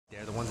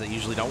that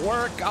usually don't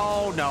work.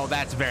 Oh no,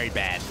 that's very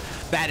bad.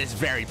 That is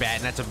very bad,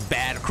 and that's a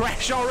bad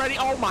crash already.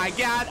 Oh my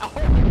god. Oh.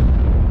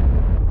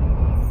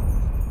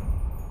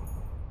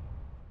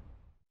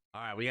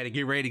 All right, we got to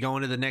get ready to go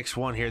into the next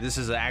one here. This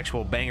is an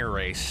actual banger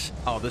race.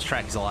 Oh, this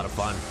track is a lot of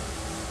fun.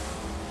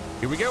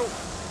 Here we go.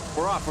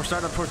 We're off. We're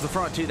starting up towards the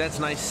front too. That's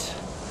nice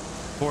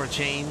for a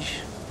change.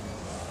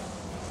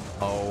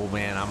 Oh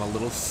man, I'm a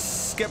little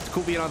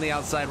skeptical being on the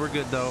outside. We're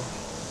good though.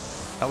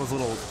 That was a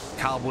little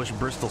Kyle Busch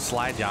Bristol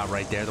slide job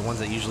right there. The ones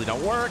that usually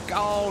don't work.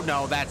 Oh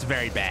no, that's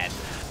very bad.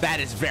 That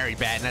is very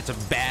bad, and that's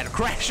a bad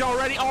crash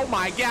already. Oh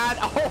my god.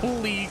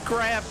 Holy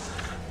crap.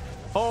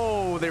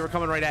 Oh, they were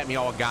coming right at me.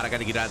 Oh god, I got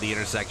to get out of the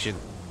intersection.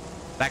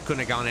 That couldn't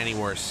have gone any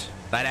worse.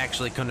 That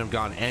actually couldn't have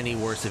gone any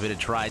worse if it had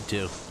tried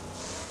to.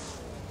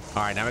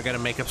 All right, now we got to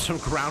make up some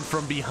ground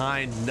from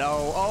behind.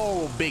 No.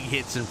 Oh, big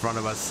hits in front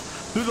of us.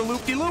 Through the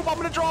loop-de-loop. I'm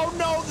going to draw.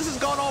 No, this has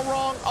gone all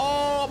wrong.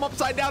 Oh, I'm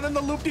upside down in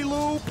the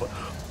loop-de-loop.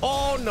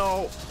 Oh,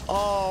 no.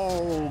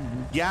 Oh,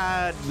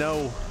 God,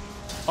 no.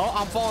 Oh,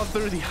 I'm falling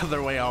through the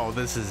other way. Oh,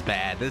 this is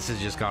bad. This has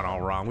just gone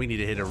all wrong. We need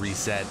to hit a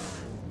reset.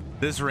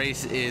 This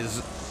race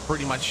is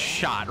pretty much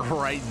shot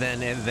right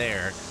then and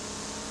there.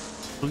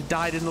 We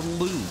died in the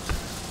loop.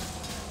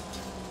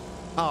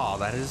 Oh,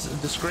 that is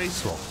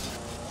disgraceful.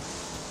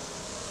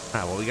 All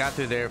right, well, we got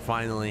through there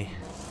finally.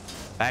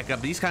 Back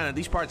up. These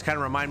parts kind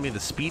of remind me of the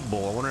Speed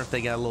Bowl. I wonder if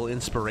they got a little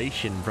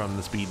inspiration from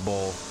the Speed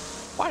Bowl.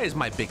 Why is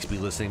my Bixby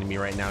listening to me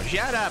right now?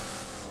 Shut up.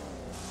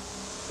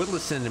 Quit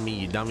listening to me,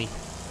 you dummy.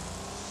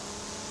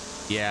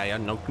 Yeah,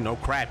 no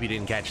crap, you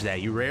didn't catch that.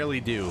 You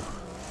rarely do.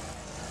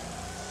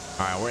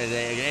 All right,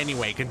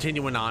 anyway,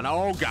 continuing on.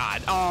 Oh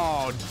god.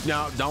 Oh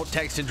no, don't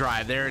text and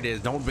drive. There it is.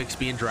 Don't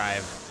Bixby and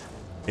drive.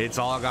 It's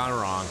all gone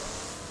wrong.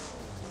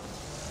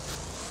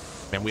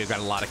 Man, we've got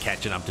a lot of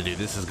catching up to do.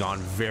 This has gone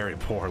very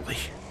poorly.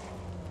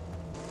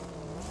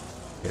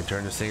 Gonna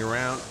turn this thing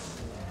around.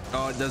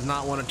 Oh, it does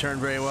not want to turn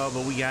very well,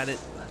 but we got it.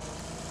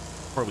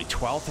 Are we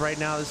 12th right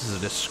now? This is a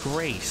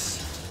disgrace.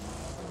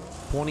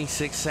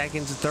 26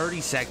 seconds, 30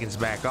 seconds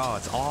back. Oh,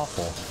 it's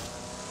awful.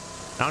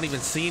 I don't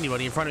even see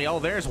anybody in front of me. Oh,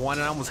 there's one,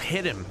 and I almost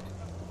hit him.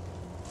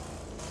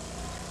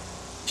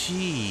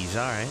 Jeez,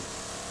 all right.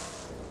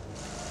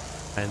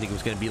 I didn't think it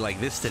was going to be like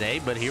this today,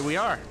 but here we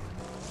are.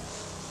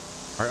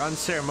 Our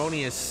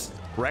unceremonious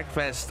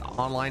Wreckfest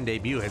online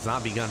debut has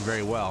not begun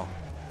very well.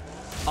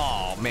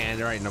 Oh, man,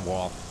 they're right in the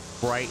wall.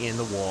 Right in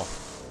the wall.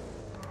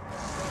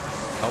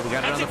 Oh, we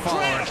got another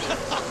follower.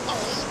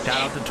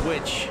 Shout out to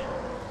Twitch.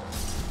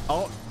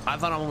 Oh, I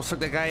thought I almost took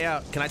that guy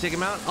out. Can I take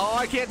him out? Oh,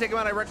 I can't take him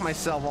out. I wrecked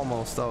myself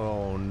almost.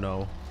 Oh,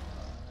 no.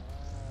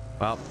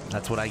 Well,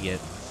 that's what I get.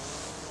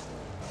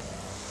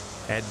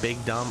 Ed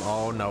Big Dumb.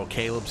 Oh, no.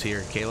 Caleb's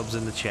here. Caleb's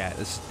in the chat.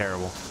 This is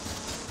terrible.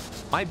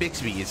 My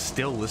Bixby is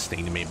still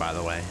listening to me, by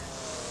the way.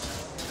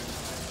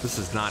 This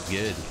is not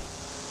good.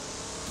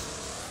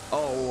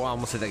 Oh, I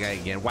almost hit that guy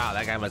again. Wow,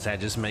 that guy must have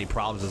had just as many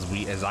problems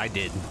as I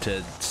did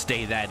to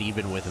stay that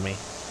even with me.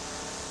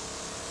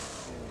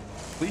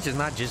 At least it's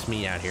not just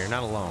me out here,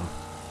 not alone.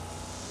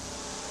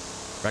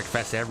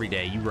 Wreckfest every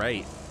day. You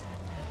right.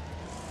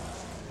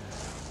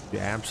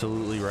 You're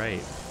absolutely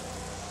right.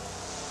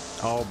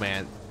 Oh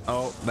man.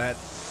 Oh, that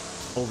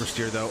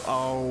oversteer though.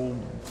 Oh,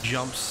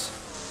 jumps.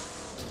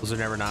 Those are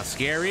never not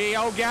scary.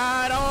 Oh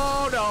god.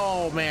 Oh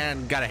no,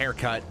 man. Got a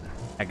haircut.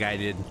 That guy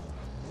did.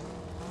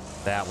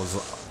 That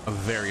was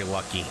very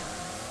lucky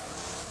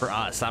for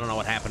us. I don't know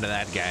what happened to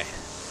that guy.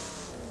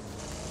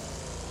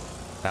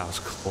 That was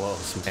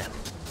close, man.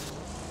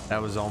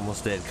 That was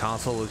almost it.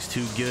 Console looks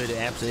too good.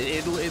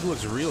 Absolutely, it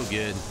looks real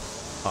good.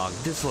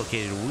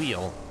 Dislocated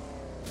wheel.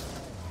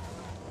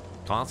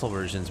 Console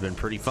version's been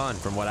pretty fun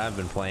from what I've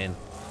been playing.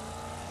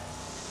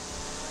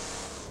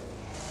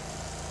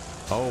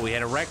 Oh, we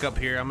had a wreck up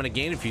here. I'm gonna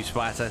gain a few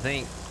spots, I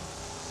think.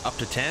 Up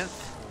to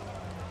 10th.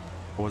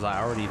 Or was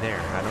I already there?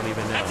 I don't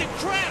even know. That's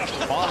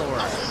incredible. Follower.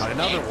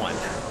 Another one.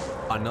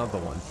 Another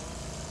one.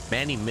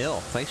 Manny Mill.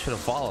 Thanks for the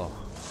follow.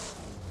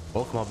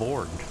 Welcome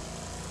aboard.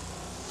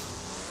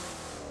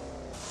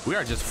 We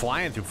are just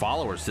flying through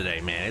followers today,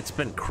 man. It's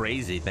been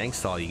crazy.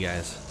 Thanks to all you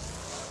guys.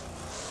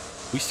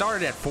 We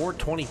started at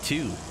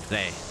 422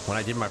 today. When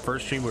I did my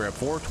first stream, we were at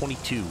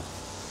 422.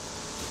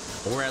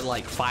 We're at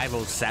like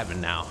 507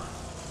 now.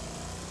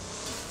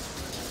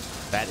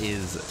 That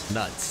is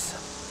nuts.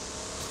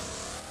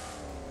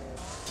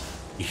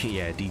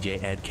 Yeah,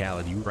 DJ Ed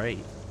Khaled, you right.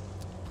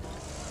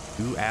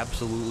 You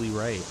absolutely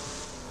right.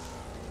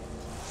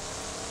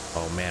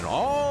 Oh man.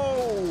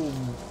 Oh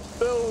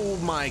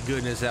my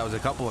goodness, that was a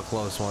couple of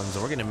close ones.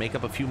 We're gonna make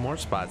up a few more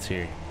spots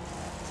here.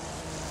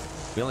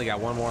 We only got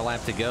one more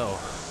lap to go.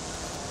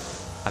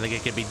 I think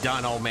it could be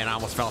done. Oh man, I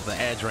almost fell off the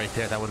edge right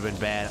there. That would have been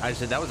bad. I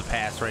said that was a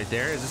pass right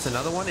there. Is this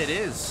another one? It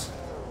is.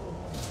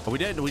 But we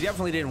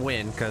definitely didn't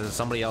win because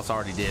somebody else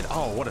already did.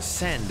 Oh, what a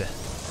send.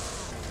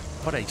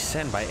 What a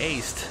send by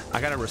Aced.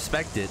 I gotta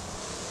respect it.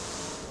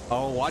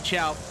 Oh, watch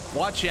out.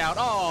 Watch out.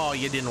 Oh,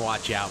 you didn't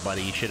watch out,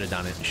 buddy. You should have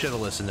done it. You should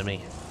have listened to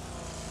me.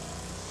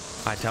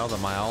 I tell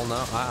them I all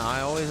know.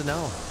 I always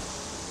know.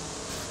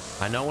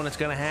 I know when it's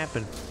gonna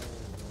happen.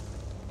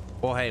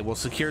 Well, hey, we'll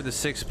secure the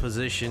 6th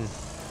position.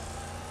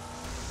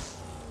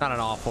 Not an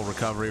awful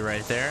recovery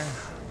right there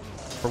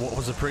for what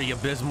was a pretty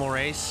abysmal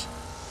race.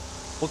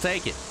 We'll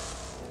take it.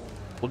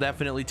 We'll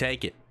definitely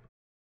take it.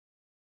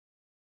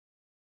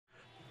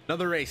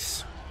 Another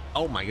race.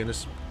 Oh my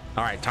goodness.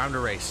 All right, time to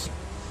race.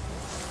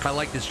 I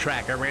like this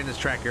track. I ran this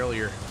track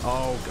earlier.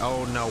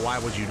 Oh no, why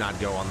would you not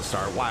go on the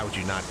start? Why would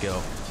you not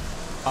go?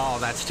 Oh,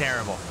 that's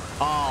terrible.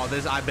 Oh,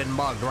 I've been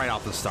mugged right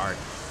off the start.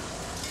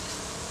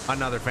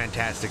 Another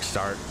fantastic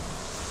start.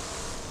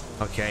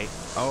 Okay.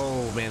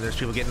 Oh man, there's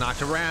people getting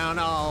knocked around.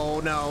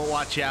 Oh no,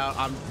 watch out.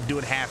 I'm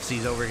doing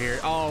half-seas over here.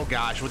 Oh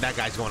gosh, that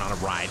guy's going on a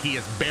ride. He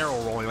is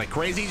barrel rolling like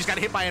crazy. He just got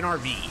hit by an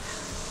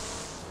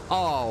RV.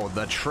 Oh,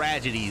 the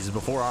tragedies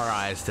before our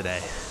eyes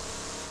today.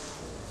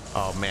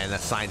 Oh man,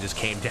 that sign just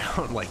came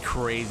down like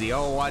crazy.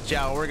 Oh, watch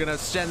out. We're gonna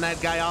send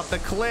that guy off the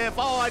cliff.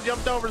 Oh, I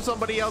jumped over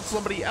somebody else.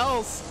 Somebody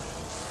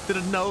else did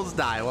a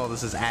nosedive. Well,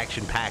 this is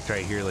action-packed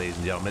right here, ladies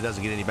and gentlemen. It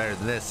doesn't get any better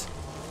than this.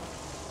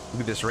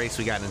 Look at this race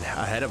we got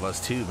ahead of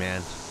us too,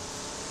 man.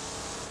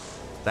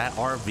 That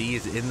RV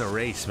is in the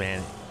race,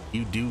 man.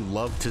 You do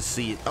love to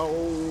see it.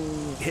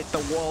 Oh, hit the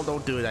wall.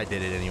 Don't do it. I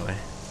did it anyway.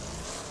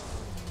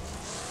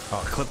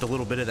 Oh, I clipped a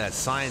little bit of that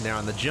sign there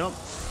on the jump.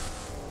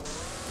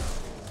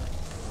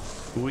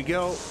 Here we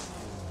go.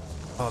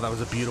 Oh, that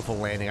was a beautiful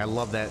landing. I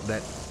love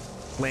that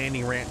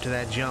landing ramp to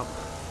that jump.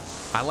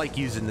 I like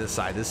using this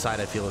side. This side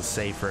I feel is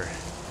safer.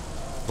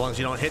 As long as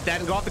you don't hit that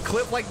and go off the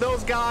cliff like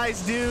those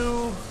guys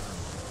do.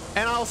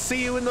 And I'll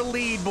see you in the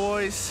lead,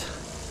 boys.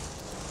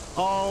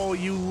 Oh,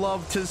 you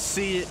love to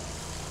see it.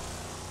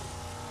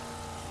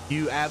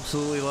 You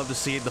absolutely love to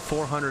see it. The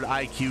 400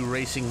 IQ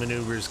racing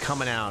maneuvers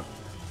coming out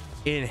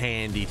in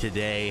handy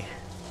today.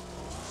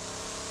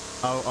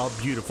 Oh,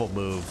 a beautiful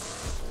move,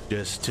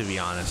 just to be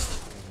honest.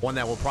 One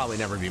that will probably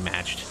never be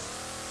matched.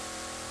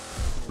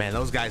 Man,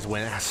 those guys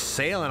went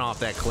sailing off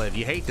that cliff.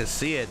 You hate to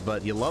see it,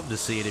 but you love to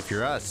see it if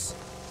you're us.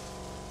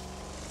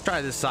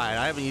 Try this side.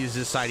 I haven't used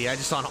this side yet. I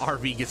just saw an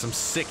RV get some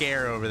sick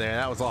air over there.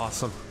 That was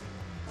awesome.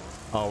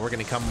 Oh, we're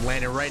gonna come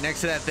landing right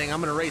next to that thing. I'm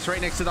gonna race right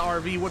next to the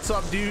RV. What's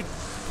up, dude?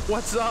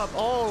 What's up?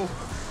 Oh,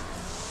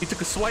 he took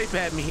a swipe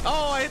at me.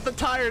 Oh, I hit the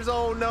tires.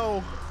 Oh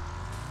no.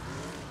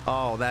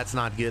 Oh, that's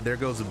not good. There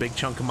goes a big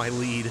chunk of my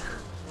lead.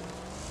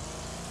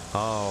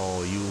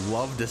 Oh, you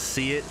love to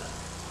see it.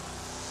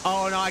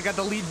 Oh no, I got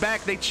the lead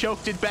back. They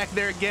choked it back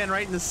there again,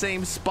 right in the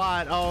same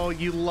spot. Oh,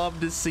 you love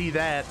to see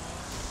that.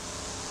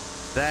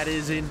 That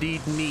is indeed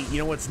neat. You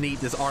know what's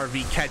neat? This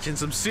RV catching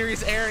some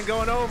serious air and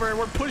going over, and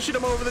we're pushing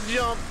him over the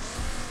jump.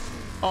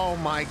 Oh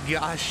my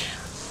gosh.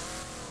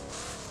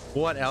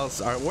 What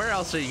else where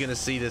else are you gonna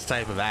see this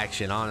type of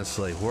action?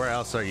 Honestly, where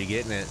else are you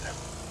getting it?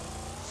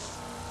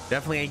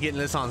 Definitely ain't getting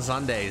this on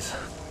Sundays.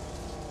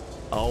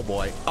 Oh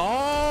boy.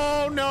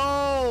 Oh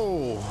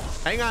no,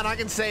 hang on, I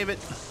can save it.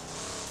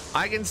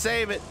 I can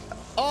save it.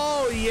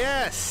 Oh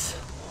yes,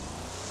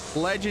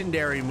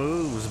 legendary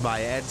moves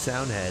by Ed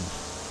Soundhead.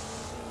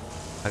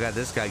 I got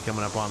this guy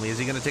coming up on me. Is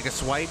he gonna take a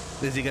swipe?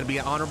 Is he gonna be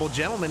an honorable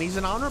gentleman? He's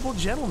an honorable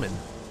gentleman.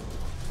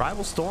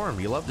 Rival Storm,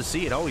 you love to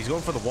see it. Oh, he's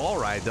going for the wall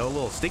ride though, a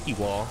little sticky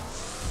wall.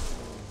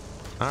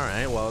 All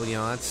right, well, you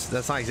know,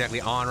 that's not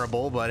exactly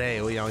honorable, but hey,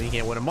 you know, you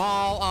can't win them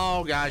all.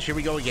 Oh gosh, here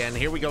we go again.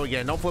 Here we go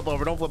again. Don't flip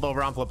over. Don't flip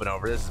over. I'm flipping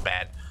over. This is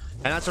bad.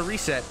 And that's a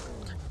reset.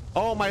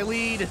 Oh, my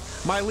lead.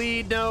 My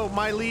lead. No,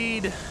 my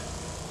lead.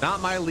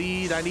 Not my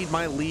lead. I need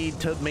my lead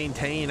to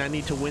maintain. I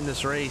need to win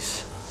this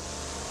race.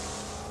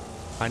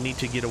 I need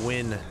to get a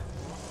win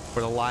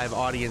for the live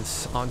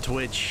audience on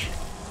Twitch.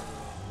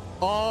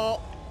 Oh,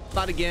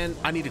 not again.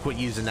 I need to quit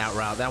using that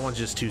route. That one's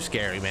just too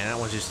scary, man. That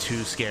one's just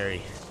too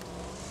scary.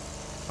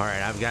 All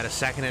right, I've got a 1.5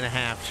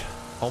 seconds,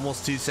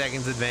 almost 2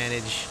 seconds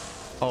advantage.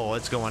 Oh,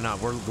 it's going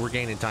up. We're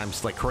gaining time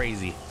just like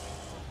crazy.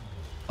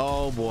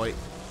 Oh boy,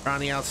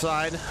 around the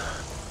outside.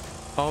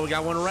 Oh, we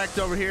got one wrecked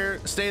over here.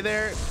 Stay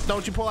there.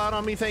 Don't you pull out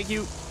on me. Thank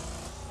you.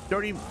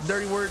 Dirty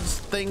words,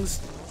 things.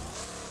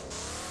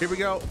 Here we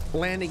go.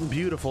 Landing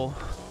beautiful.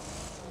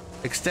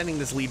 Extending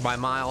this lead by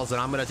miles, and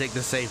I'm going to take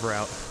the safe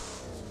route.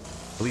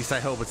 At least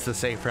I hope it's the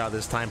safe route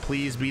this time.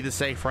 Please be the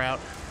safe route.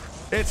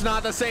 It's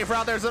not the safe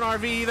route. There's an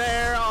RV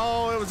there.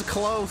 Oh, it was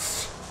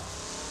close.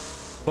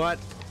 But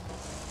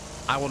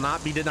I will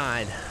not be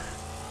denied.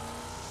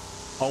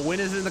 A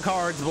win is in the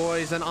cards,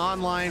 boys. An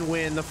online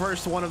win. The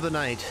first one of the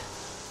night.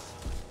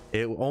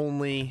 It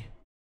only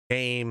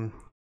came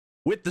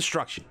with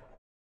destruction.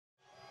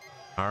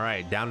 All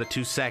right, down to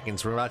 2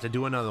 seconds. We're about to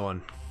do another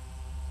one.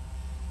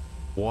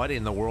 What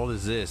in the world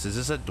is this? Is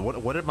this a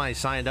what am I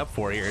signed up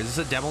for here? Is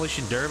this a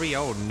demolition derby?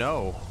 Oh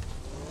no.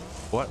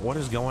 What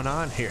is going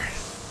on here?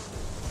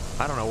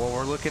 I don't know what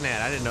we're looking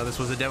at. I didn't know this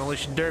was a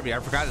demolition derby. I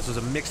forgot this was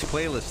a mixed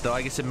playlist though.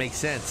 I guess it makes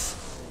sense.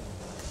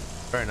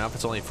 Fair enough.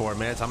 It's only 4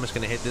 minutes. I'm just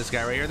gonna hit this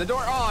guy right here in the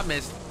door. Oh, I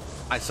missed.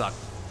 I suck.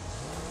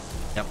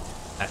 Yep.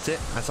 That's it.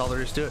 That's all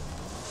there is to it.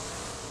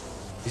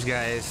 These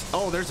guys.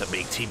 Oh, there's a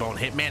big T-bone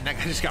hit. Man, that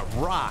guy just got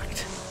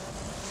rocked.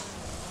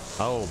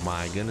 Oh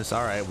my goodness.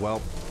 All right.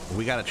 Well,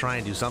 we got to try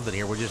and do something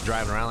here. We're just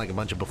driving around like a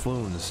bunch of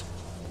buffoons.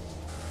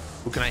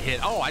 Who can I hit?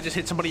 Oh, I just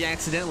hit somebody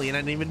accidentally and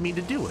I didn't even mean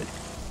to do it.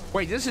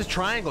 Wait, this is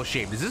triangle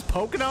shaped. Is this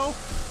Pocono?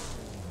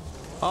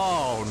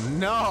 Oh,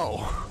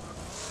 no.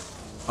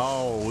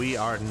 Oh, we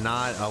are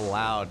not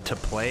allowed to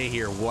play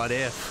here. What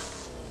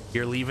if?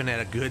 You're leaving at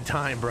a good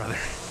time, brother.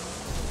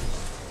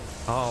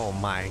 Oh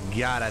my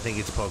God, I think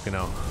it's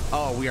Pocono.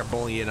 Oh, we are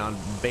bullying on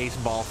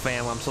baseball,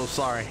 fam. I'm so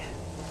sorry.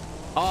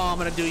 Oh, I'm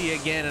gonna do you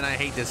again and I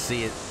hate to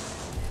see it.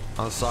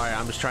 I'm sorry,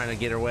 I'm just trying to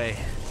get away.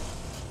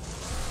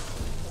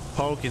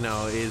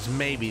 Pocono is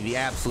maybe the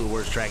absolute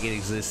worst track in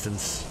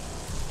existence.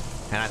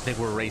 And I think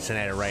we're racing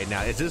at it right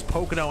now. Is this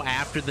Pocono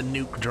after the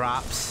nuke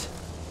drops?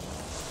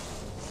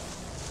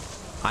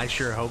 I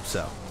sure hope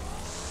so.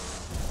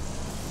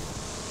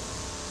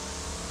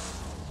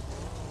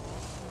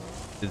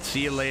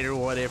 See you later,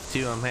 what if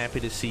too. I'm happy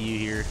to see you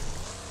here.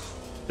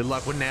 Good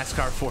luck with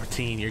NASCAR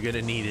 14. You're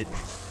gonna need it.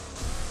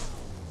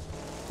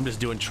 I'm just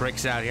doing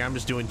tricks out here. I'm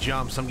just doing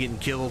jumps. I'm getting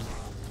killed.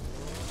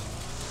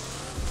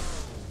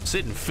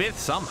 Sitting fifth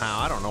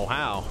somehow. I don't know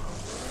how.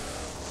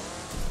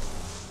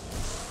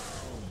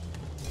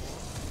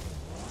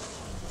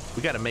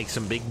 We got to make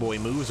some big boy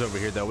moves over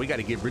here, though. We got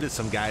to get rid of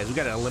some guys. We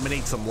got to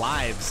eliminate some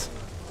lives.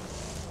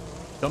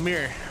 Come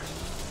here.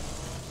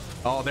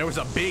 Oh, there was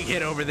a big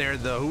hit over there,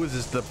 though. Who is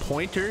this? The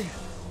Pointer?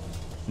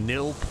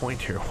 Nil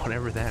Pointer,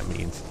 whatever that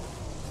means.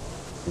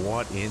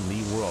 What in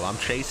the world? I'm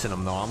chasing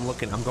him, though. I'm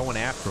going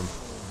after him.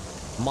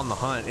 I'm on the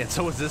hunt, and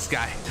so is this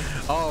guy.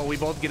 Oh, we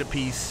both get a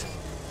piece.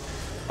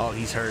 Oh,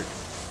 he's hurt.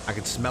 I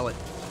can smell it.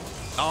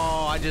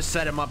 Oh, I just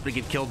set him up to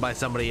get killed by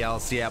somebody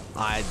else. Yep,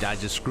 I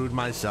just screwed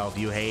myself.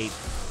 You hate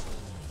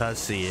to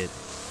see it.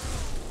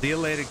 See you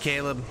later,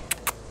 Caleb.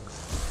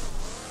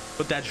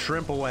 Put that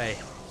shrimp away.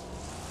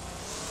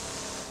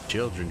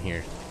 Children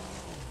here.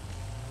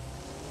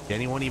 Did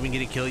anyone even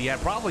get a kill yet?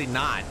 Probably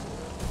not.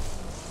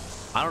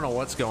 I don't know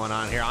what's going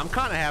on here. I'm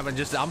kind of having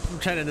I'm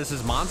pretending this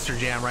is Monster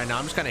Jam right now.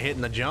 I'm just kind of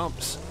hitting the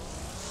jumps.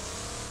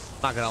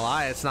 Not gonna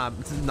lie, it's not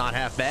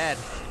half bad.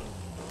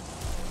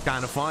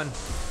 Kind of fun.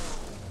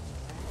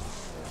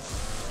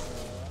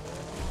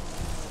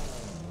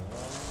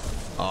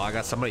 Oh, I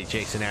got somebody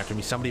chasing after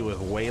me. Somebody with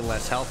way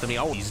less health than me.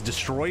 Oh, he's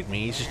destroyed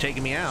me. He's just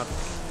taking me out.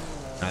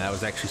 That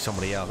was actually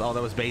somebody else. Oh,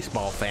 that was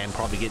baseball fan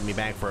probably getting me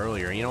back for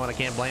earlier. You know what? I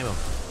can't blame him.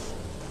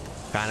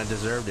 Kind of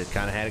deserved it.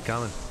 Kind of had it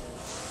coming.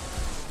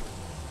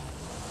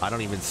 I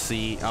don't even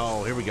see.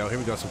 Oh, here we go. Here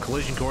we go. Some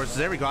collision courses.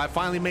 There we go. I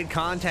finally made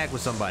contact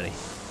with somebody.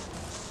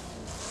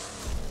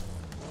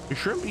 The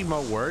shrimp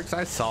emote works.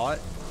 I saw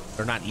it.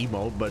 Or not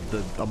emote, but the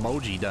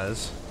emoji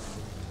does.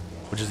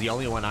 Which is the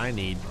only one I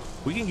need.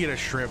 We can get a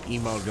shrimp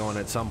emote going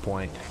at some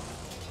point.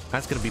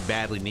 That's going to be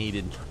badly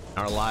needed in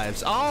our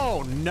lives.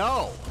 Oh,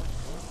 no.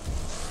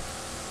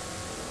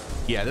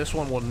 Yeah, this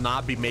one will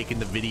not be making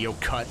the video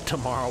cut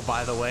tomorrow,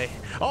 by the way.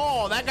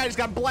 Oh, that guy just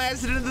got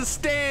blasted into the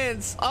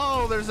stands.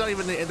 Oh, there's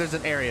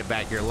an area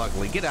back here,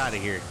 luckily. Get out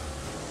of here.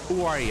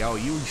 Who are you? Oh,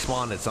 you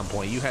respawned at some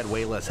point. You had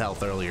way less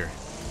health earlier.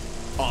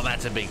 Oh,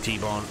 that's a big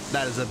T-bone.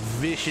 That is a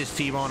vicious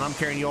T-bone. I'm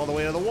carrying you all the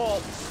way to the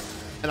wall.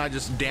 And I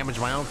just damaged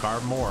my own car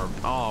more.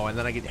 Oh, and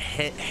then I get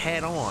hit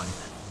head on.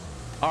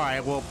 All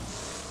right, well,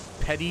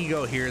 Pet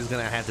Ego here is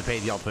going to have to pay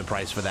the ultimate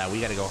price for that. We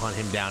got to go hunt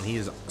him down. He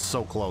is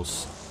so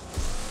close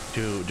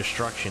to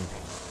destruction.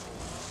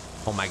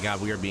 Oh my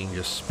God, we are being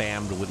just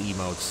spammed with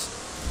emotes.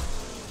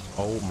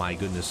 Oh my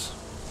goodness.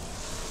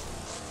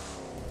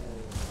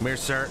 Come here,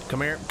 sir.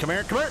 Come here. Come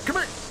here. Come here. Come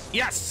here.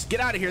 Yes, get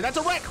out of here. That's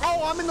a wreck.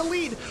 Oh, I'm in the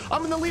lead.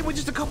 I'm in the lead with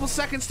just a couple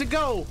seconds to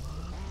go.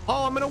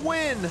 Oh, I'm gonna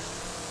win.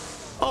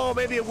 Oh,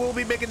 maybe it will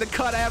be making the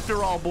cut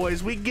after all,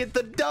 boys. We get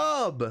the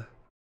dub.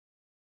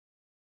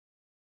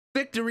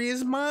 Victory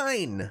is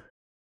mine.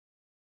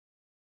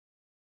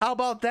 How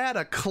about that?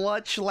 A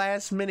clutch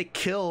last minute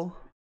kill.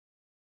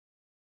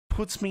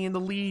 Puts me in the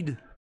lead.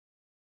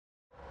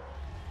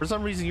 For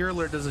some reason, your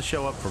alert doesn't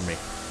show up for me.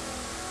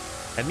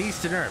 And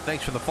needs to nerf.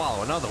 Thanks for the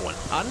follow. Another one.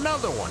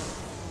 Another one.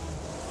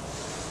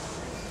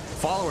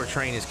 Follower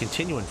train is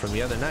continuing from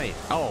the other night.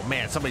 Oh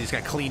man, somebody just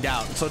got cleaned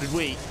out, and so did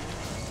we.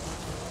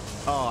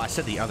 Oh, I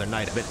said the other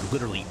night. I meant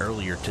literally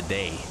earlier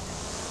today,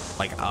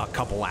 like a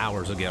couple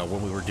hours ago,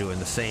 when we were doing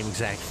the same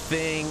exact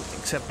thing,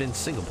 except in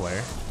single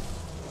player.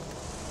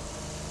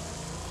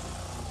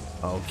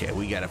 Okay,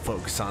 we gotta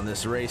focus on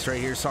this race right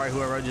here. Sorry,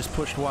 whoever I just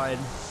pushed wide.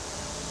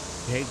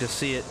 I hate to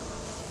see it.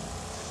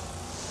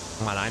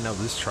 Come on, I know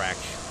this track.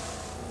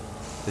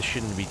 This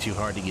shouldn't be too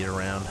hard to get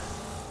around.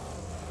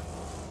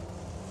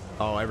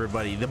 Oh,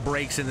 everybody, the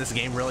brakes in this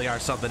game really are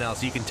something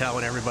else. You can tell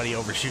when everybody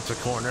overshoots a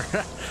corner.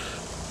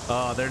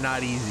 Oh, they're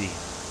not easy.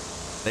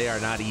 They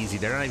are not easy.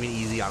 They're not even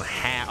easy on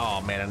half.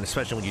 Oh, man, and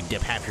especially when you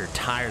dip half your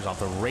tires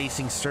off the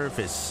racing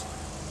surface.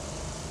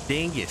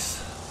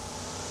 Dingus.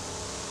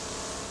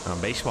 I'm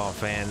a baseball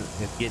fan.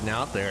 It's getting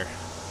out there.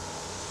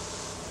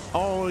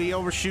 Oh, he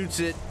overshoots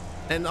it.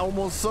 And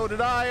almost so did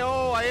I.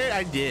 Oh,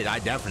 I did. I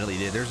definitely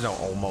did. There's no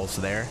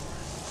almost there.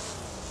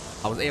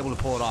 I was able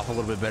to pull it off a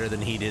little bit better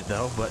than he did,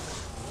 though, but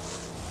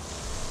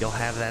you'll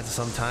have that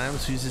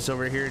sometimes. Who's this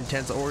over here?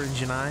 Intense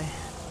Orange and I. I'm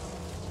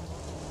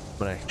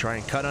gonna try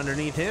and cut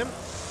underneath him.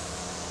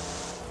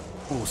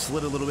 Oh,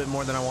 slid a little bit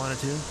more than I wanted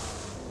to.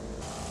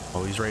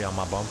 Oh, he's right on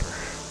my bumper.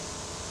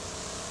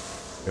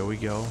 There we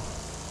go.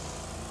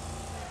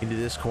 Into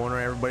this corner.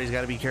 Everybody's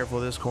got to be careful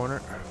of this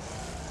corner.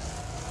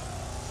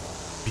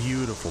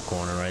 Beautiful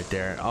corner right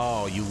there.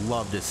 Oh, you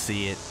love to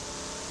see it.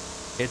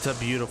 It's a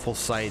beautiful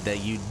sight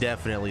that you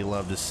definitely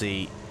love to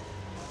see.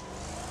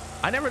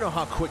 I never know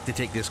how quick to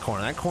take this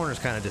corner. That corner is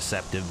kind of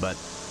deceptive, but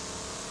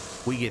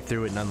we get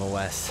through it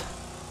nonetheless.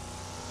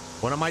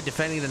 When am I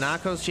defending the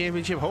Knockouts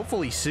Championship?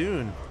 Hopefully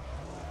soon.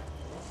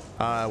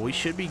 We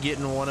should be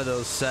getting one of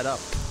those set up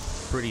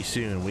pretty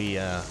soon. We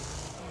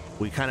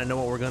kind of know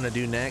what we're going to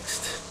do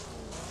next.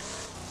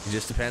 It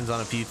just depends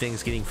on a few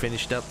things getting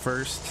finished up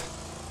first.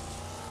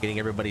 Getting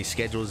everybody's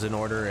schedules in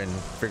order and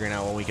figuring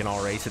out when we can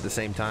all race at the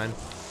same time.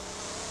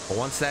 But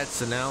once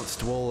that's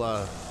announced,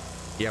 we'll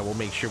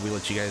make sure we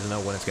let you guys know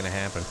when it's going to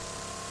happen.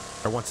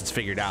 Or once it's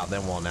figured out,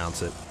 then we'll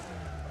announce it.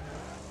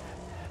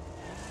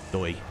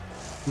 Doy.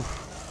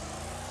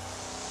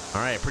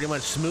 All right, pretty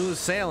much smooth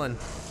sailing.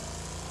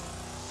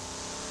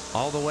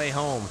 All the way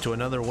home to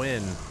another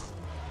win.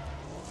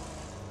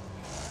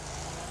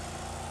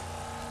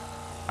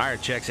 Tire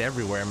checks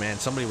everywhere, man.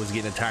 Somebody was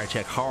getting a tire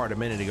check hard a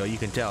minute ago. You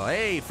can tell.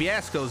 Hey,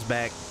 Fiasco's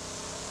back.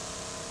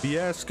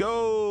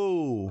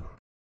 Fiasco.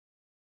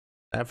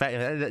 In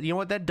fact, you know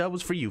what? That dub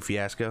was for you,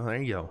 Fiasco.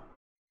 There you go.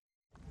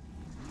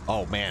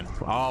 Oh, man.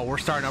 Oh, we're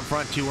starting up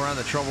front, too. We're on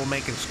the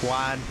troublemaking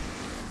squad.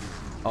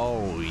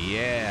 Oh,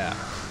 yeah.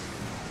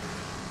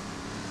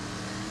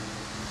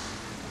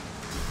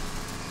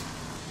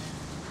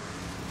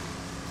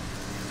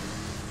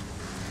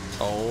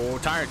 Oh,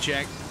 tire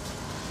check.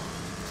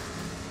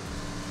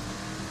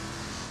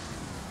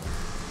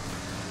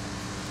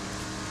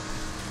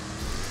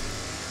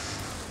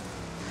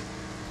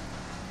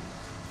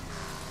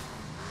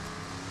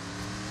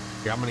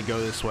 Here, I'm gonna go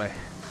this way.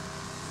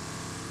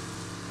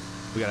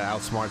 We gotta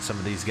outsmart some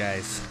of these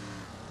guys.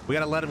 We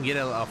gotta let them get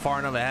far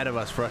enough ahead of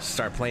us for us to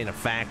start playing a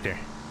factor.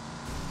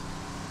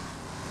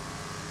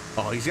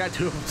 Oh, he's got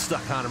two of them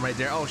stuck on him right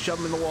there. Oh, shove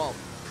him in the wall.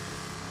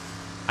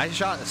 I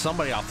shot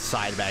somebody off the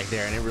side back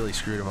there and it really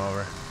screwed him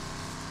over.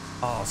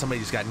 Oh,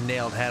 somebody just got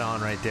nailed head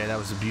on right there. That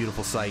was a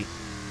beautiful sight.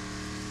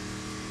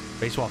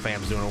 Baseball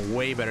fam's doing a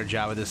way better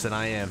job of this than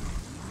I am.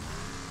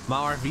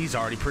 My RV's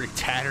already pretty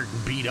tattered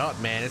and beat up,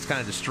 man. It's kind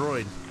of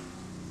destroyed.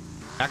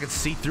 I can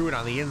see through it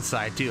on the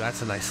inside too.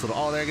 That's a nice little.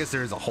 Oh, there. I guess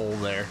there is a hole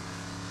there.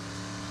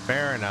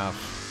 Fair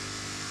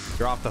enough.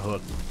 You're off the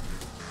hook.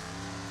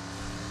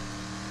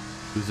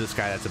 Who's this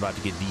guy that's about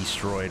to get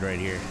destroyed right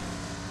here?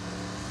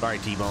 Sorry,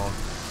 T-Bone.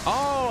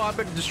 Oh, I've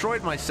been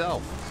destroyed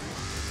myself.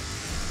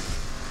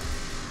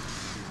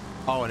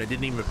 Oh, and it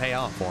didn't even pay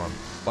off for him.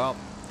 Well,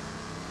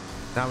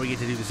 now we get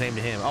to do the same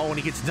to him. Oh, and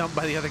he gets dumped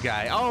by the other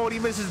guy. Oh, and he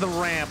misses the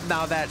ramp.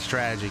 Now that's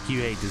tragic.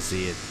 You hate to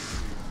see it.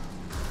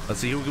 Let's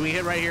see, who can we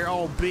hit right here?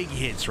 Oh, big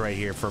hits right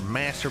here for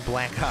Master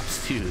Black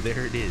Ops 2.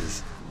 There it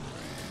is.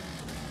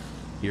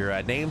 Your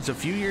name's a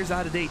few years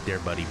out of date there,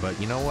 buddy, but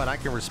you know what? I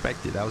can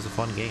respect it. That was a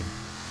fun game.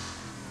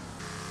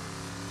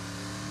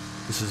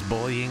 This is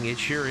bullying. It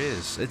sure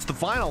is. It's the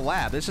final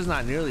lap. This is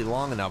not nearly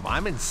long enough.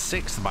 I'm in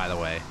 6th, by the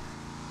way.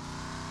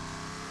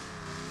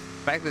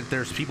 The fact that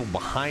there's people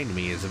behind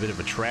me is a bit of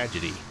a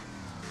tragedy.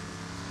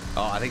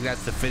 Oh, I think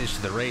that's the finish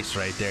to the race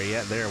right there.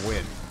 Yeah, there,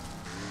 win.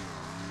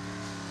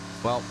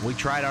 Well, we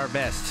tried our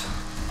best.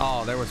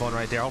 Oh, there was one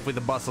right there. Hopefully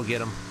the bus will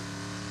get him.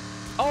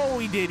 Oh,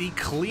 he did. He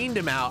cleaned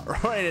him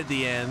out right at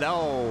the end.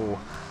 Oh,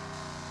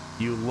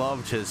 you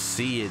love to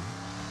see it.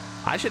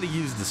 I should have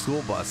used the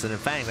school bus, and in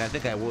fact, I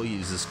think I will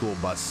use the school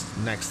bus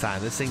next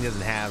time. This thing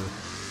doesn't have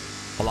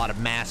a lot of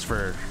mass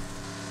for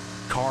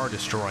car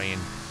destroying.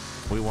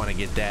 We want to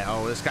get that.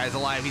 Oh, this guy's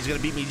alive. He's going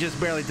to beat me just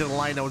barely to the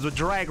line. That was a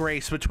drag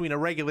race between a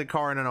regular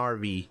car and an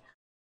RV.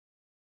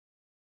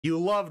 You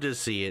love to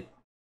see it.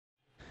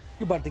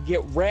 You about to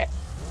get wrecked.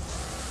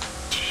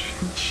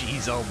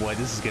 Jeez, oh boy,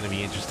 this is going to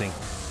be interesting.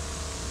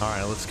 All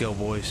right, let's go,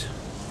 boys.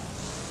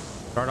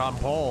 Start on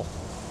pole.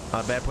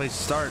 Not a bad place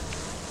to start.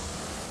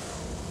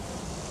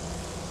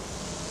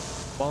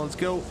 Well, let's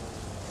go.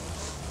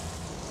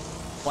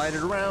 Slide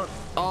it around.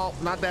 Oh,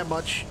 not that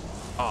much.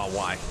 Oh,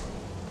 why?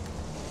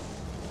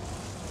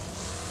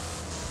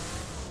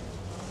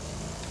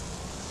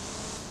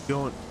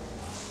 Going.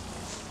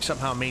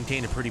 Somehow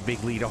maintain a pretty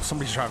big lead. Oh,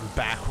 somebody's driving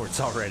backwards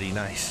already.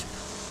 Nice.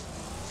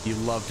 You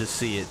love to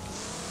see it.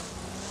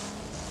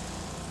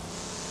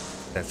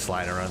 That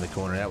slide around the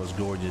corner. That was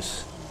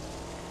gorgeous.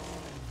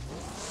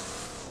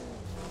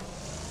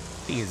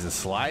 He isn't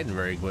sliding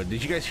very good.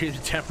 Did you guys hear the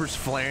tempers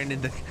flaring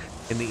in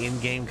the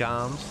in-game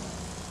comms?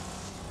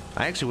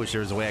 I actually wish there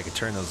was a way I could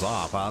turn those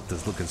off. I'll have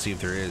to look and see if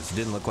there is. It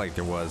didn't look like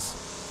there was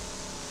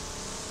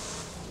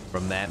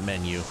from that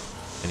menu.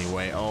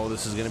 Anyway, oh,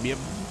 this is going to be a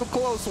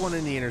close one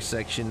in the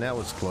intersection. That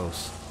was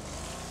close.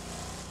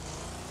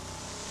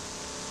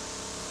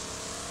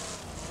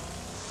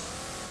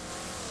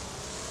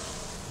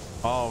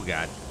 Oh,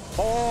 God.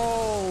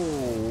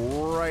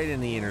 Oh, right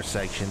in the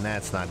intersection.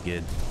 That's not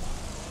good.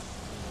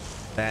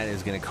 That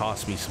is going to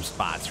cost me some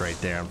spots right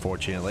there,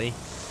 unfortunately.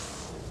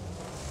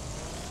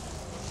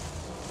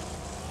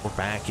 We're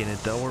back in it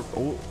though.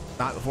 Oh,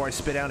 not before I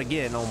spit out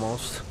again,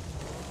 almost.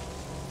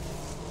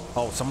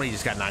 Oh, somebody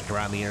just got knocked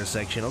around the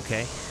intersection.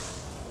 Okay.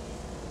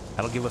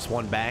 That'll give us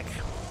one back.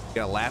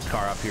 Got a lap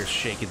car up here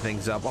shaking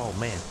things up. Oh,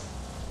 man.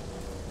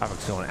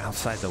 Traffic's going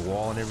outside the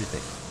wall and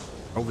everything.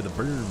 Over the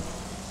berm.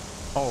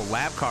 Oh,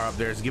 lap car up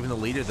there is giving the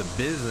leader the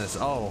business.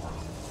 Oh.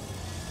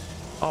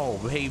 Oh,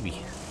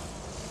 baby.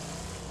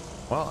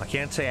 Well, I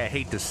can't say I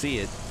hate to see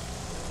it.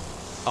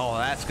 Oh,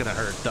 that's gonna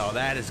hurt though.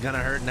 That is gonna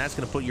hurt, and that's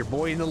gonna put your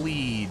boy in the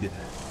lead.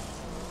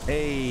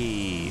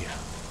 Hey,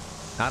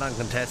 not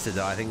uncontested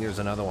though. I think there's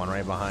another one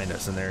right behind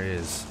us, and there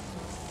is.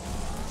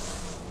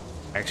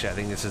 Actually, I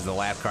think this is the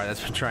lap car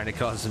that's been trying to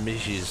cause some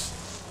issues.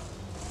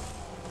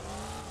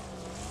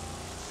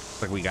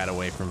 Looks like we got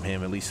away from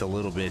him at least a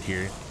little bit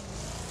here.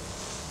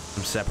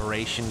 Some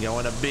separation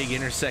going. A big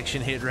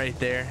intersection hit right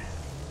there.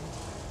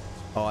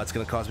 Oh, that's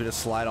gonna cause me to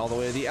slide all the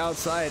way to the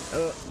outside.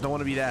 Don't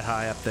want to be that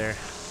high up there.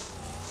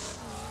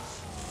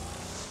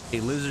 Hey,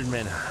 lizard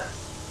men.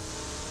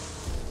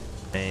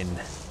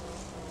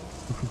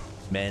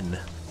 Men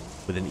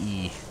with an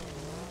E.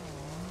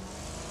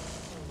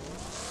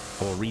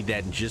 We'll read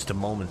that in just a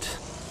moment.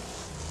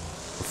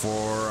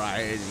 Before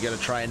I gotta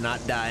try and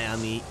not die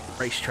on the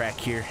racetrack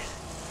here.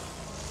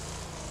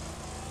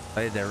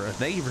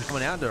 Thank you for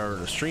coming out to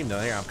our stream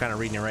though. Here, I'm kind of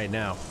reading it right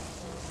now.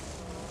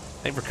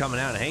 Thank you for coming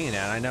out and hanging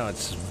out. I know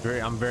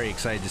I'm very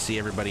excited to see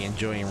everybody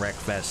enjoying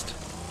Wreckfest.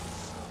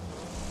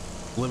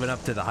 Living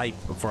up to the hype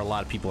for a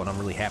lot of people, and I'm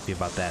really happy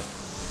about that.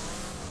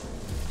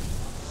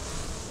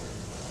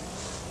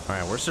 All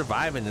right, we're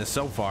surviving this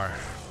so far.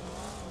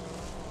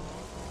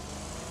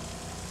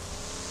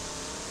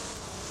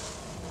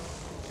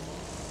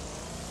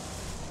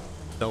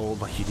 So,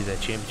 like you did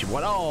that championship.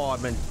 What? Oh,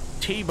 I've been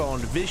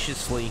T-boned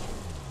viciously.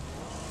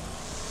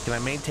 Can I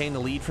maintain the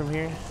lead from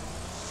here?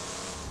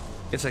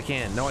 Yes, I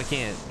can. No, I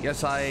can't.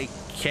 Yes, I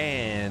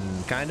can.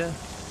 Kinda.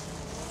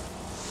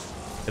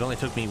 It only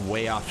took me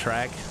way off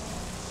track.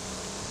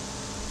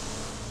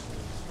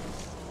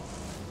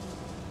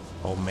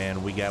 Oh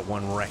man, we got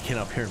one wrecking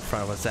up here in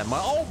front of us.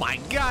 Oh my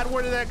God,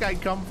 where did that guy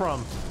come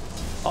from?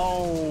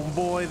 Oh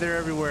boy, they're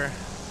everywhere.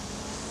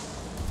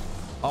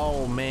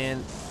 Oh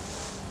man,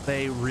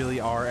 they really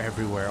are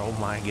everywhere. Oh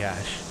my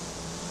gosh.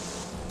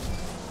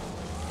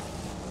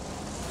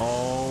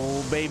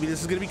 Oh baby,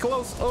 this is gonna be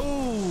close.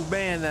 Oh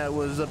man, that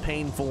was a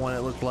painful one,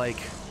 it looked like.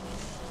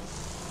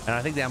 And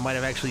I think that might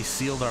have actually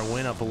sealed our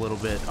win up a little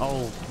bit.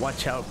 Oh,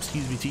 watch out.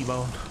 Excuse me,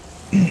 T-Bone.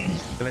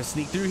 Can I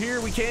sneak through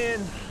here? We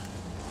can.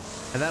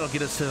 And that'll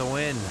get us to the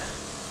win.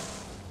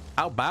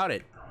 How about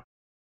it?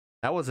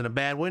 That wasn't a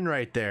bad win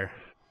right there.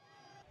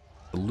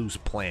 A loose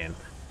plan.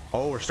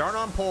 Oh, we're starting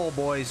on pole,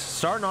 boys.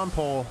 Starting on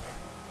pole.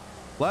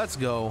 Let's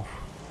go.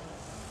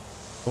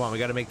 Come on, we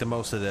got to make the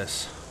most of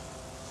this.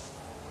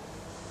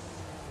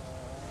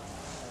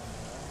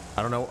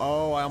 I don't know.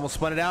 Oh, I almost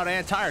spun it out.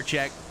 And tire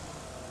check.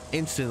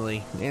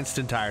 Instantly.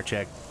 Instant tire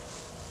check.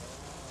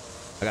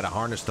 I got to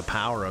harness the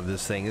power of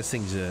this thing. This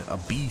thing's a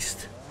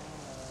beast.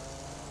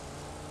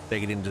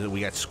 Take it into.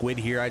 We got Squid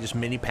here. I just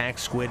mini packed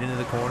Squid into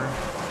the corner.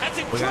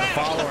 We got a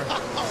follower.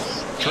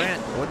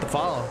 Trent with the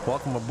follow.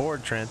 Welcome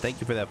aboard, Trent.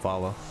 Thank you for that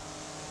follow.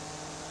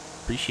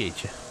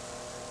 Appreciate you.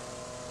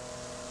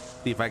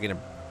 See if I can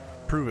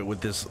improve it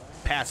with this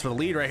pass for the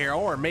lead right here,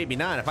 or maybe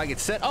not. If I get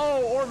set.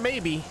 Oh, or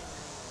maybe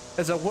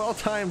as a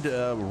well-timed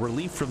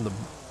relief from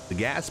the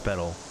gas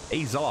pedal.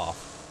 Ease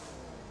off.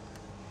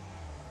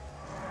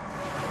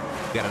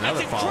 Got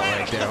another follow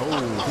right there. Oh,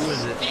 who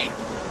is it?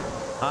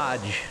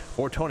 Hodge.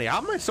 420.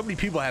 How many so many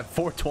people have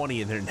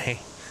 420 in their name?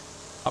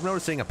 I'm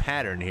noticing a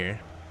pattern here.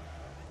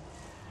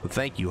 But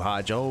thank you,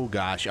 Hodge. Oh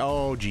gosh.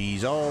 Oh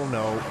geez. Oh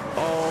no.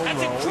 Oh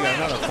no. We got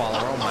another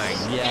follower. Oh my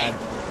God.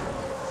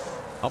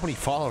 How many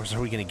followers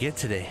are we gonna get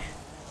today?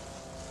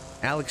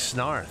 Alex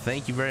Snar,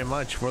 thank you very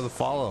much for the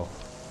follow.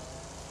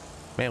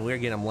 Man, we're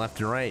getting them left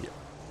and right.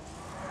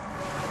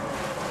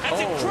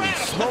 Holy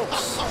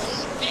smokes.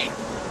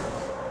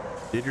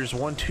 Ditters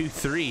 1, 2,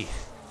 3. Am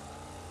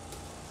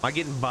I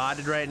getting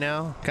botted right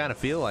now? Kind of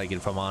feel like it,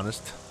 if I'm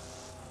honest.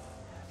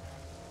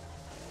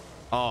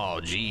 Oh,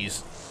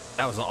 geez.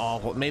 That was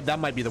awful. Maybe that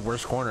might be the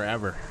worst corner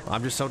ever.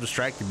 I'm just so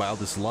distracted by all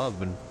this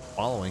love and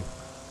following.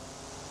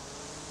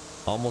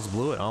 Almost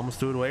blew it. Almost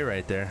threw it away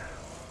right there.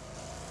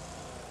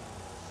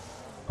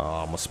 Oh,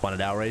 almost spun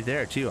it out right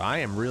there, too. I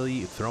am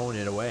really throwing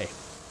it away.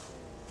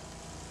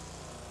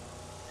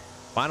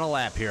 Final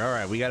lap here. All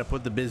right, we got to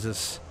put the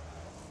business.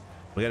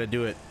 We got to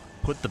do it.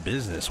 Put the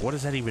business. What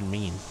does that even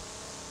mean?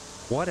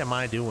 What am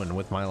I doing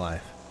with my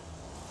life?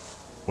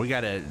 We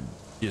got to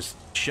just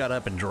shut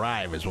up and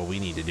drive is what we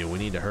need to do. We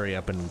need to hurry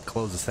up and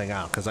close this thing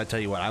out. Because I tell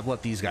you what, I've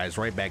let these guys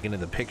right back into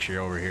the picture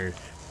over here.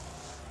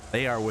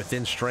 They are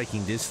within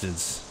striking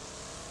distance.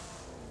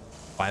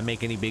 If I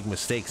make any big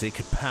mistakes, they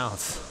could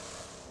pounce.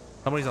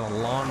 Somebody's on a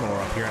lawnmower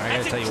up here. And I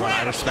got to tell you what,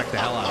 I respect the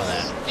hell out of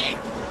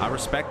that. I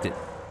respect it.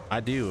 I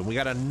do. And we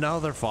got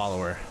another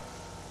follower.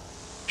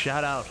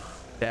 Shout out.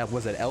 That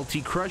was it,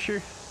 LT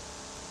Crusher.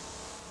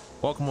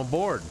 Welcome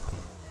aboard.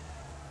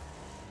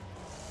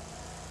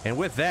 And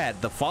with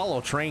that, the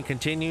follow train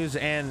continues,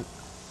 and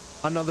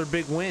another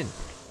big win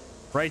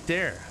right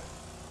there.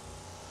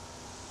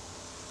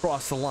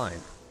 Cross the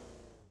line.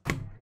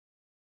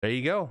 There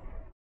you go.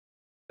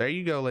 There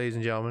you go, ladies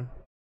and gentlemen.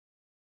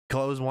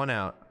 Close one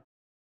out.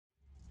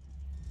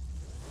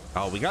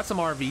 Oh, we got some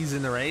RVs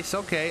in the race.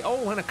 Okay.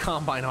 Oh, and a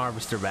combine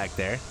harvester back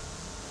there.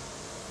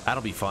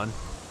 That'll be fun.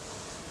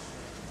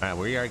 All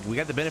right, we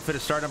got the benefit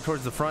of starting up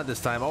towards the front this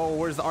time. Oh,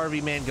 where's the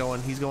RV man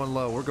going? He's going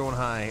low. We're going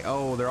high.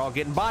 Oh, they're all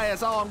getting by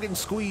us. Oh, I'm getting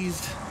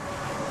squeezed.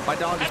 My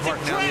dog is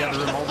barking out in the other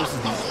room. Oh, this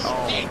is the...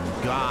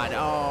 Oh, God.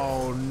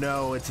 Oh,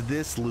 no. It's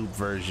this loop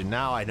version.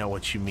 Now I know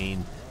what you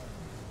mean.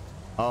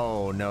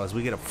 Oh, no. As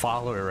we get a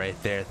follower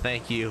right there.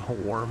 Thank you,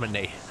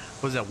 Worminator.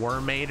 Was that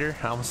Wormator?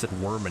 I almost said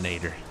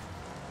Worminator.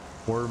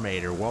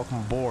 Wormator, welcome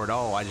aboard.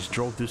 Oh, I just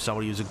drove through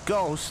somebody who's a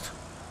ghost.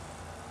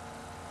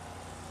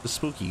 The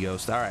spooky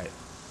ghost. All right.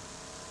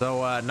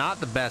 So, not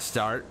the best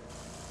start.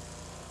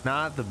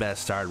 Not the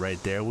best start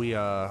right there. We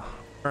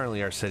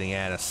currently are sitting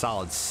at a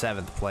solid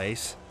 7th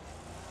place.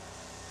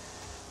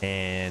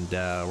 And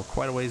we're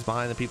quite a ways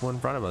behind the people in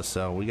front of us.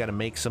 So, we got to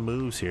make some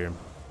moves here.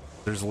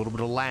 There's a little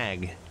bit of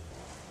lag.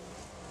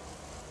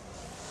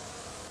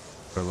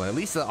 Or at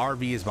least the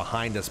RV is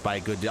behind us by a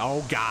good...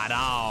 Oh, God.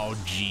 Oh,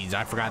 jeez.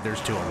 I forgot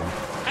there's 2 of them.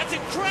 That's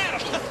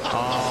incredible.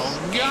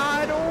 Oh,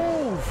 God.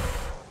 Oh,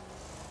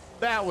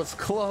 that was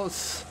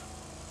close.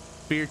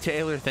 Beer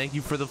Taylor, thank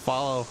you for the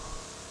follow.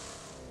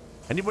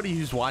 Anybody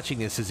who's watching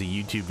this as a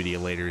YouTube video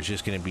later is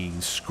just going to be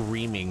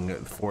screaming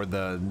for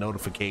the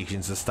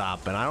notifications to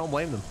stop, and I don't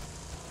blame them.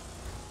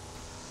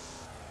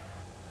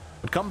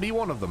 But come be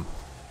one of them.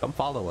 Come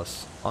follow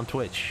us on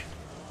Twitch.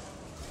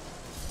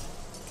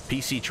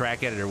 PC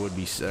track editor would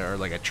be, or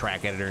like a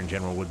track editor in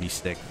general would be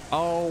sick.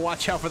 Oh,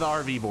 watch out for the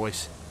RV,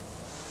 boys.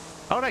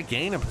 How did I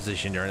gain a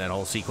position during that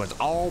whole sequence?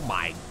 Oh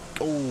my,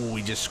 oh,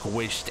 we just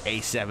squished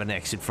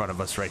A7X in front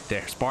of us right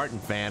there. Spartan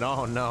fan,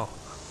 oh no.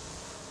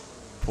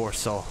 Poor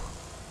soul.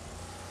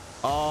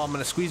 Oh, I'm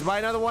gonna squeeze by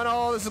another one.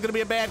 Oh, this is gonna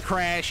be a bad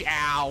crash.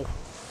 Ow.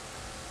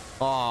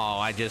 Oh,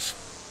 I just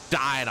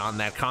died on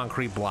that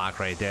concrete block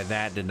right there.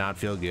 That did not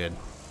feel good.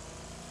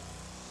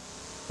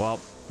 Well,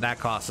 that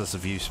cost us a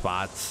few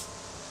spots.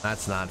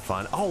 That's not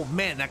fun. Oh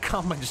man, that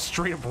combine just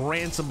straight up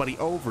ran somebody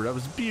over. That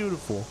was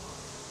beautiful.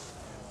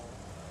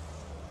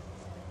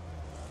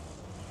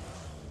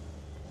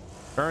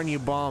 Turn, you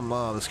bum.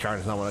 Oh, this car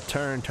does not want to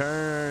turn.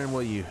 Turn,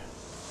 will you?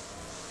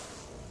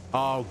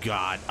 Oh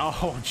God.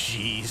 Oh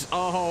jeez.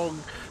 Oh,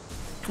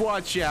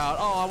 watch out.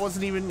 Oh,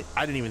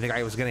 I didn't even think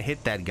I was gonna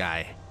hit that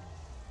guy.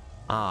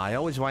 I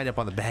always wind up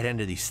on the bad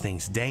end of these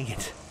things. Dang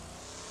it.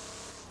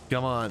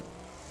 Come on.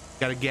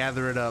 Gotta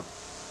gather it up.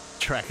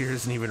 Tracker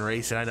isn't even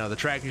racing. I know the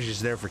tracker's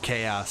just there for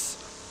chaos,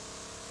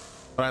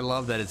 but I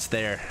love that it's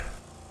there.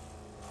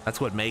 That's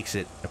what makes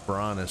it, if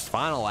we're honest.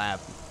 Final lap.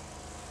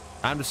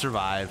 Time to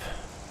survive.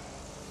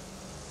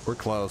 We're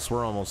close.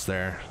 We're almost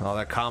there. Oh,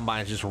 that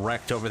combine's just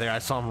wrecked over there. I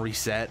saw him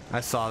reset.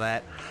 I saw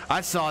that.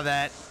 I saw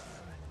that.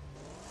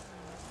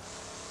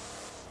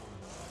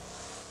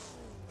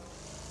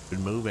 Good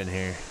move in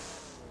here.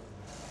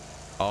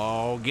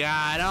 Oh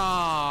God.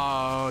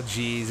 Oh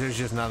geez. There's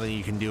just nothing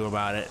you can do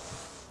about it.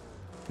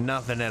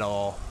 Nothing at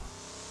all.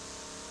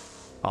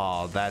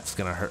 Oh, that's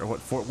gonna hurt.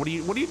 What are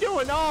you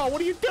doing? Oh,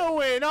 what are you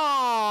doing?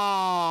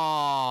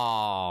 Oh,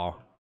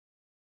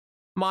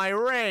 my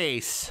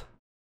race.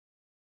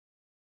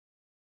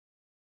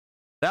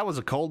 That was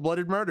a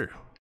cold-blooded murder.